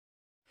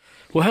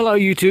Well, hello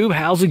YouTube.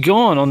 How's it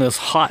going on this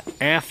hot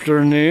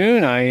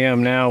afternoon? I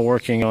am now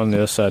working on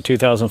this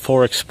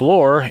 2004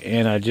 Explorer,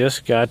 and I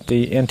just got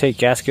the intake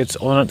gaskets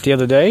on it the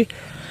other day.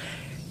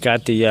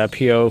 Got the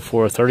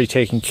PO430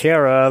 taken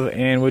care of,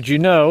 and would you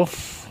know,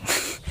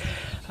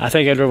 I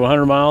think I drove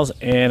 100 miles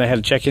and I had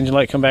a check engine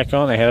light come back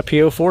on. I had a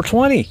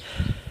PO420.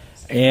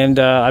 And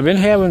I've been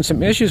having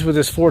some issues with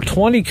this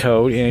 420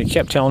 code, and it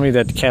kept telling me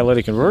that the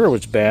catalytic converter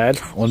was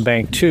bad on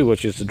bank 2,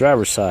 which is the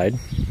driver's side.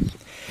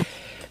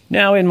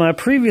 Now, in my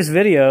previous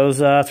videos,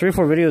 3 or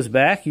 4 videos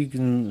back, you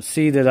can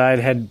see that I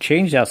had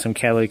changed out some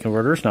catalytic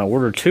converters, and I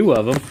ordered 2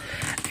 of them.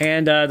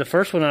 And the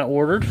first one I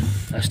ordered,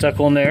 I stuck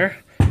on there,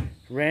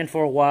 ran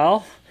for a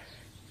while.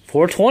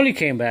 420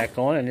 came back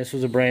on, and this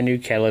was a brand new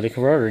catalytic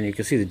converter, and you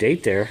can see the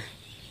date there.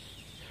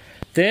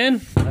 Then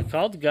I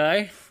called the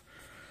guy,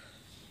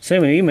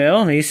 sent him an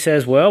email, and he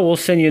says, well, we'll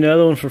send you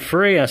another one for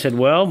free. I said,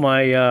 well,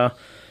 my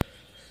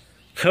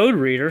code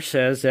reader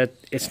says that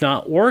it's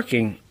not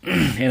working,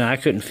 and I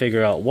couldn't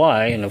figure out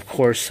why. And of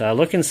course, I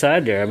look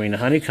inside there. I mean, the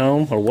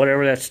honeycomb or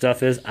whatever that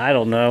stuff is, I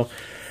don't know.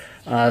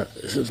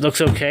 It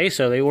looks okay,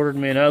 so they ordered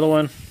me another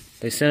one.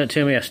 They sent it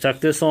to me. I stuck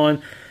this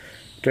on,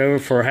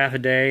 drove it for half a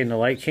day, and the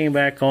light came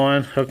back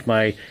on. Hooked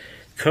my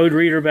code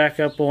reader back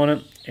up on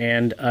it,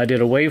 and I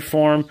did a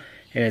waveform,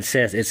 and it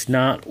says it's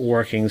not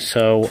working.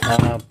 So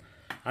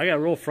I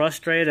got real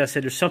frustrated. I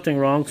said there's something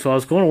wrong, so I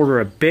was going to order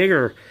a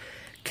bigger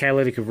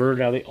catalytic converter.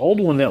 Now, the old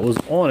one that was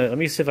on it, let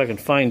me see if I can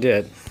find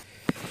it.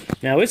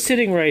 Now, it's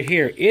sitting right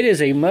here. It is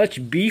a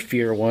much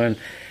beefier one,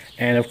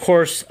 and of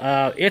course,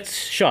 it's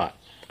shot.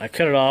 I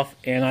cut it off,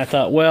 and I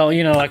thought, well,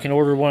 you know, I can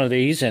order one of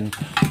these, and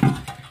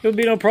it would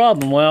be no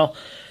problem. Well,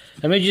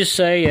 let me just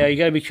say, you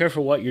got to be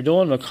careful what you're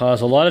doing,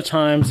 because a lot of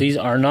times these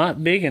are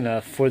not big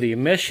enough for the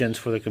emissions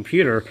for the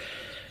computer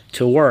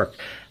to work.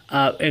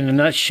 In a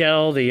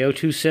nutshell, the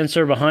O2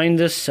 sensor behind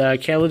this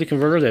catalytic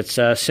converter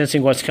that's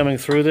sensing what's coming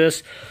through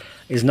this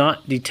is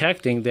not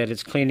detecting that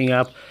it's cleaning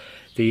up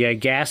the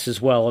gases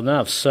well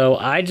enough. So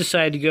I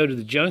decided to go to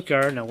the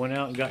junkyard, and I went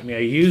out and got me a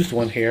used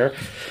one here.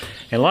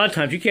 And a lot of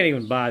times you can't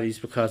even buy these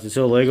because it's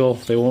illegal.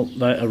 They won't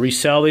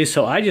resell these.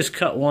 So I just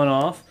cut one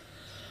off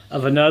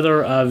of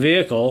another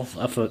vehicle,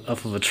 off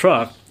of a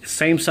truck,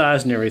 same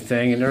size and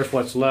everything, and there's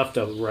what's left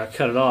of it where I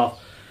cut it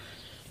off.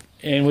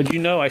 And would you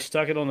know, I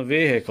stuck it on the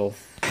vehicle.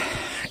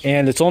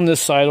 And it's on this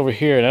side over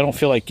here, and I don't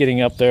feel like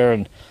getting up there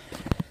and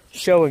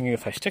showing you.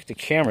 If I stick the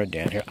camera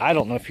down here, I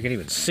don't know if you can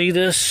even see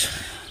this.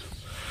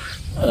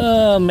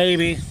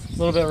 Maybe a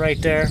little bit right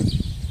there.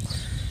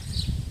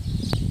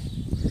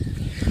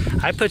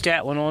 I put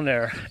that one on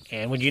there,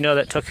 and would you know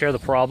that took care of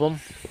the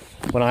problem?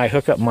 When I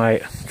hook up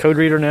my code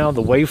reader now,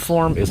 the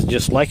waveform is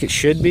just like it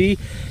should be.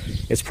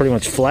 It's pretty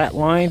much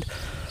flatlined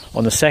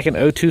on the second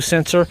O2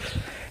 sensor.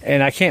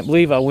 And I can't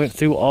believe I went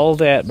through all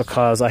that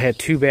because I had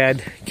 2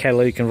 bad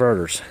catalytic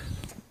converters.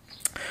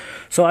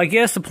 So I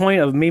guess the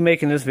point of me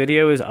making this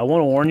video is I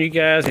want to warn you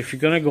guys, if you're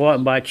going to go out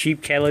and buy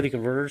cheap catalytic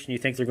converters and you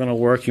think they're going to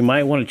work, you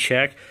might want to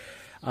check.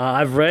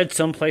 I've read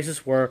some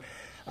places where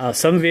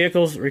some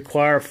vehicles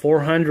require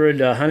 400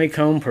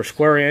 honeycomb per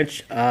square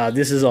inch.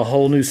 This is a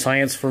whole new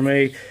science for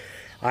me.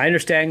 I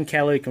understand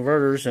catalytic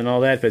converters and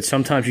all that, but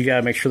sometimes you got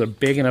to make sure they're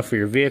big enough for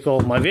your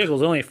vehicle. My vehicle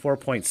is only a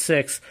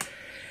 4.6.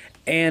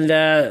 And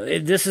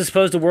this is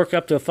supposed to work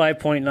up to a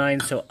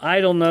 5.9, so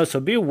I don't know. So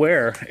be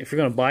aware if you're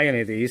going to buy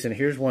any of these. And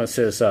here's one that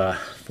says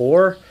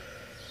for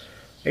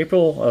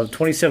April of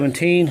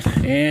 2017,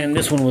 and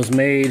this one was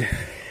made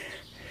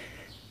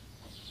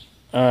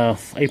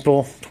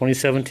April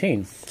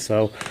 2017.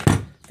 So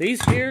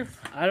these here,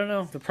 I don't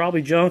know. They're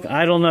probably junk.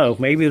 I don't know.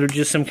 Maybe they're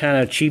just some kind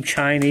of cheap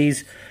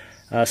Chinese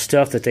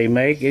stuff that they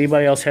make.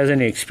 Anybody else has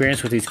any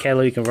experience with these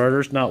catalytic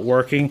converters not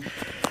working?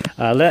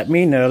 Let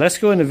me know. Let's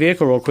go in the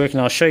vehicle real quick,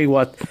 and I'll show you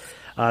what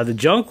the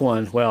junk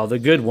one, well, the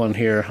good one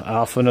here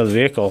off another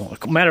vehicle.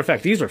 Matter of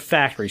fact, these are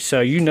factory, so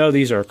you know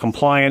these are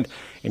compliant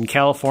in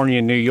California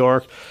and New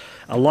York.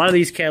 A lot of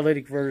these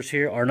catalytic converters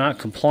here are not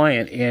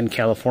compliant in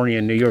California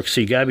and New York,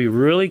 so you got to be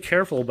really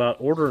careful about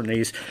ordering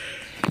these.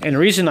 And the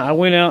reason I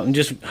went out and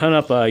just hunt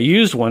up a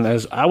used one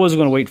is I wasn't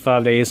going to wait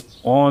 5 days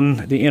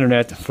on the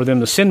internet for them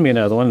to send me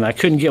another one, and I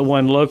couldn't get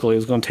one locally. It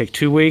was going to take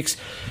 2 weeks,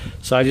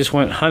 so I just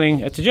went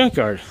hunting at the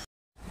junkyard.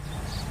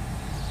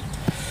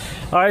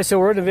 Alright, so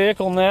we're in the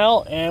vehicle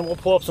now, and we'll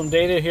pull up some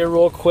data here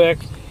real quick,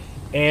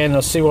 and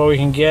let's see what we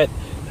can get.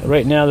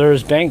 Right now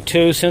there's bank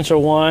 2, sensor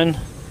 1.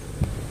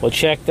 We'll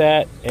check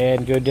that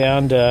and go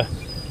down to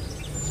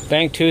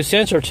bank 2,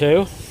 sensor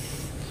 2,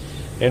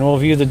 and we'll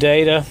view the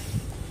data,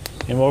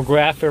 and we'll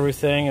graph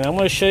everything. And I'm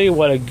going to show you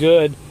what a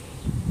good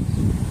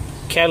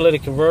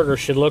catalytic converter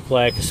should look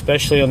like,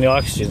 especially on the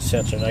oxygen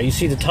sensor. Now you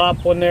see the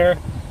top one there?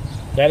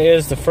 That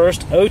is the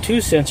first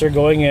O2 sensor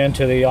going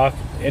into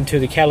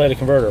the catalytic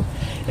converter.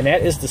 And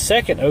that is the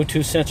second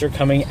O2 sensor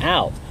coming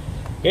out.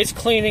 It's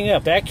cleaning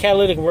up. That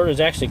catalytic converter is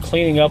actually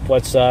cleaning up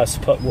what's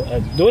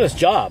doing its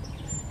job.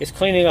 It's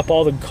cleaning up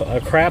all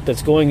the crap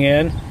that's going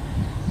in,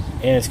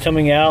 and it's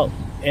coming out,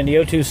 and the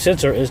O2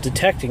 sensor is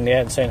detecting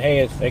that and saying,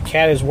 hey, the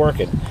cat is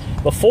working.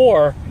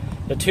 Before,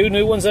 The two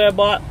new ones that I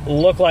bought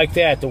look like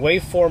that. The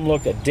waveform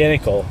looked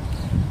identical.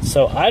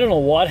 So I don't know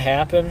what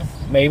happened.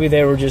 Maybe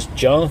they were just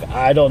junk.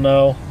 I don't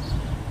know.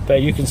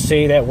 But you can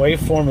see that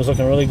waveform is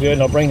looking really good.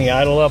 And I'll bring the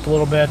idle up a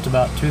little bit to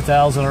about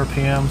 2,000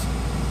 RPMs.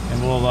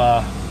 And we'll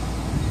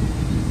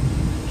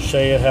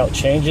show you how it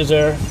changes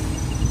there.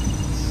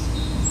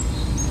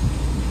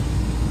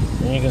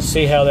 And you can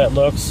see how that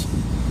looks.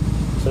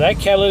 So that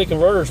catalytic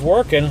converter is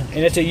working, and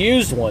it's a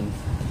used one.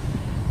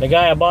 The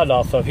guy I bought it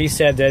off of, he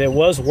said that it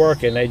was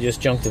working, they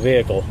just junked the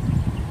vehicle.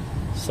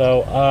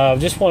 So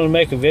just wanted to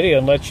make a video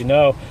and let you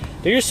know.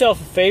 Do yourself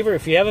a favor,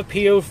 if you have a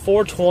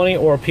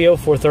PO420 or a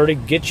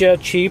PO430, get you a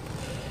cheap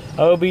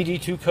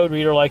OBD2 code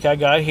reader like I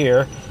got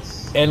here,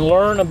 and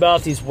learn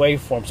about these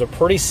waveforms. They're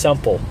pretty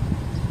simple.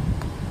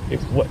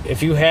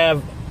 If you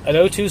have an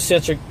O2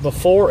 sensor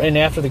before and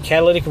after the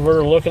catalytic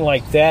converter looking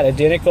like that,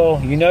 identical,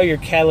 you know your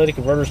catalytic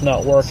converter's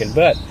not working.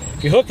 But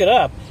if you hook it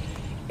up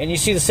and you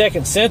see the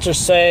second sensor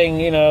saying,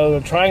 you know,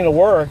 trying to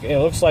work, and it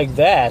looks like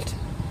that,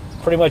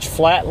 pretty much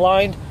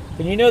flatlined,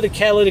 then you know the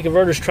catalytic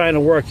converter's trying to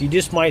work. You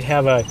just might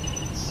have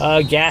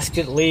a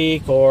gasket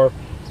leak or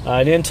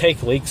an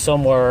intake leak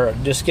somewhere,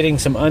 just getting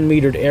some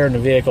unmetered air in the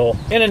vehicle,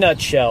 in a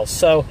nutshell.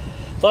 So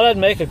thought I'd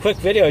make a quick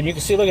video, and you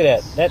can see, look at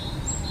that.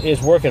 That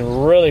is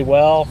working really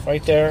well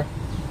right there.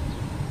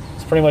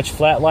 Pretty much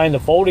flatline. The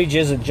voltage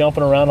isn't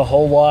jumping around a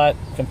whole lot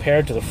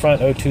compared to the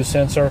front O2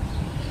 sensor.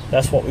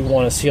 That's what we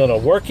want to see on a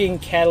working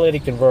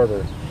catalytic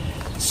converter.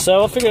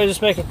 So I figured I'd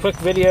just make a quick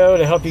video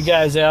to help you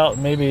guys out,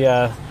 maybe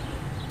to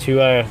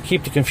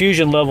keep the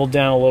confusion level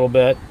down a little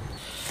bit.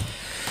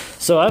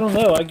 So I don't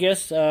know, I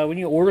guess when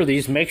you order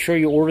these, make sure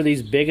you order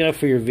these big enough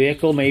for your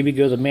vehicle. Maybe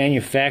go to the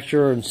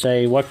manufacturer and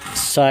say, what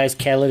size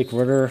catalytic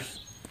converter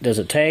does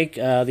it take?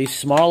 These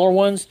smaller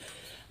ones,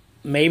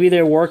 maybe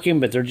they're working,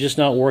 but they're just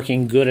not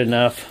working good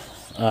enough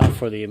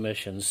for the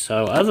emissions.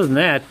 So other than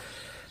that,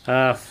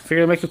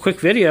 figured I'd make a quick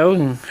video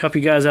and help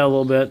you guys out a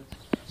little bit.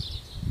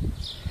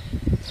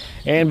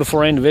 And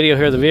before I end the video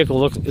here, the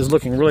vehicle is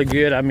looking really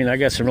good. I mean, I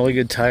got some really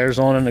good tires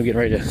on it. I'm getting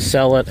ready to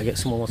sell it. I got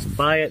someone wants to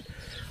buy it.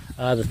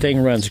 The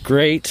thing runs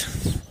great.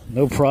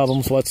 No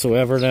problems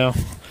whatsoever now.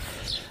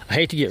 I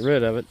hate to get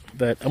rid of it,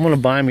 but I'm going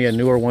to buy me a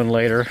newer one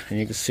later. And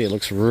you can see it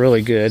looks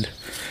really good.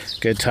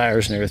 Good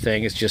tires and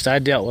everything. It's just I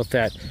dealt with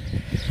that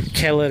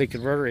catalytic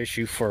converter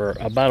issue for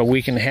about a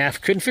week and a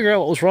half. Couldn't figure out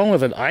what was wrong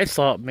with it. I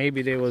thought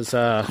maybe there was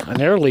an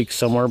air leak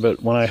somewhere,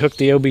 but when I hooked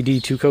the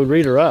OBD2 code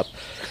reader up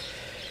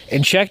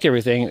and checked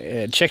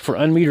everything, checked for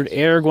unmetered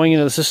air going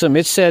into the system,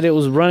 it said it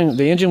was running,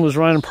 the engine was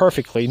running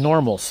perfectly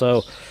normal.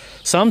 So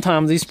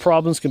sometimes these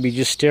problems can be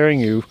just staring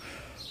you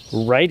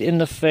right in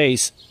the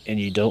face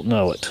and you don't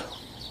know it.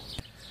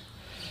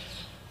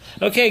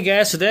 Okay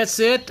guys, so that's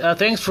it.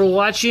 Thanks for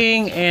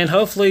watching, and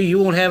hopefully you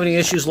won't have any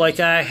issues like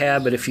I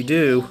have, but if you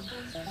do,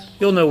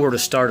 you'll know where to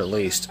start at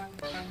least.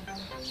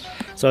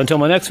 So until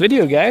my next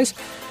video guys,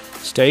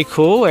 stay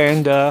cool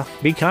and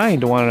be kind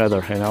to one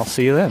another, and I'll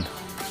see you then.